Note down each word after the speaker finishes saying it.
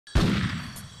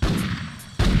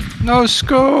No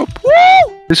scope.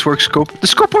 Woo! This works, scope. The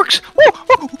scope works. Woo!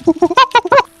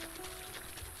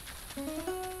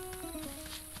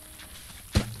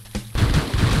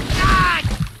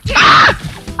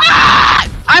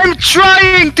 I'm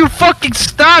trying to fucking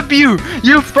stab you!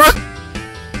 You fuck!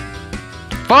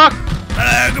 Fuck!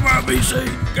 Come on, BC!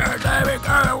 God damn it!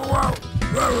 Come on!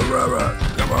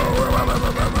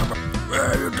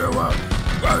 Where you doing? Come on!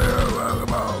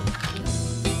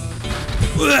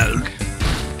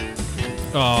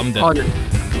 Oh, I'm dead.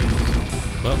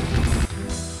 Well,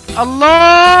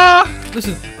 Allah!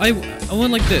 listen, I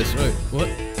went like this, right? What?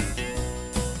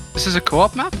 This is a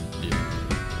co-op map?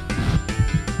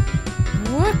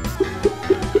 What?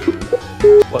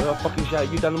 Well, I fucking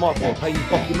shout you down the microphone. Pay your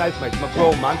fucking mouth, mate. I'm a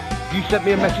grown man. You sent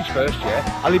me a message first,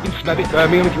 yeah? I live in Smethwick,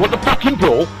 Birmingham. If you want the fucking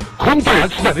brawl, come down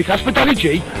to Smethwick, ask for Danny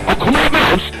G. I'll come out of my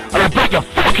house and I'll break your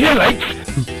fucking legs.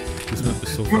 This map is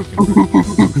so fucking...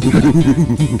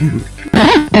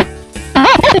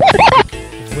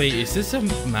 Wait, is this a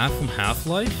map from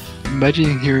Half-Life?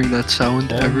 Imagine hearing that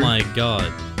sound ever. Oh my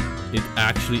god. It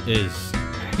actually is.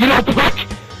 You know, prick!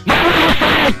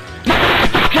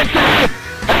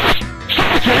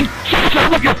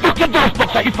 Shut up your fucking voice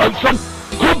box out your phone, son!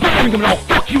 Come Birmingham and I'll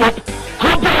fuck you up!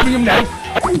 Come Birmingham now!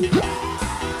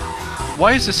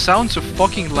 Why is the sound so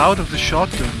fucking loud of the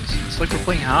shotguns? It's like we're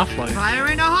playing Half-Life. Fire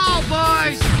in the hole,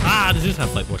 boys! Ah, this is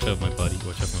Half-Life. Watch out, my buddy.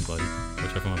 Watch out for my buddy.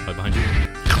 Watch out for my buddy behind you.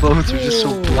 Clothes are just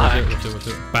so black. Watch out, watch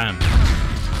out. Bam.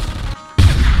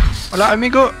 Hola,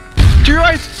 amigo. To your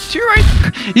right! To your right!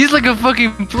 He's like a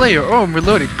fucking player. Oh, I'm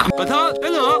reloading.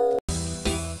 Hello!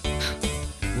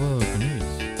 Whoa, grenades.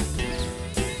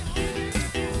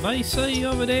 They say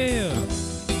over there.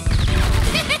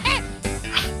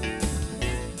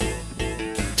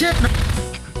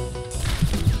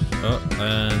 Oh,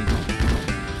 and...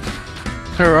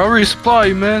 Here, I'll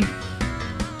resupply, man.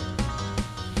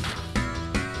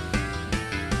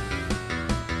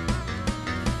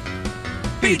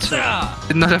 Pizza!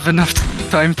 Did not have enough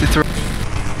time to throw.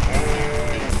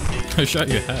 I shot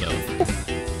your head off.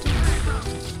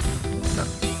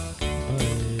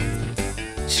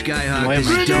 Skyhawk, this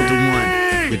is Delta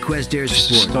 1. Request air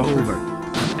support. Over.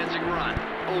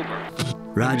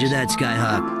 Roger that,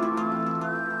 Skyhawk.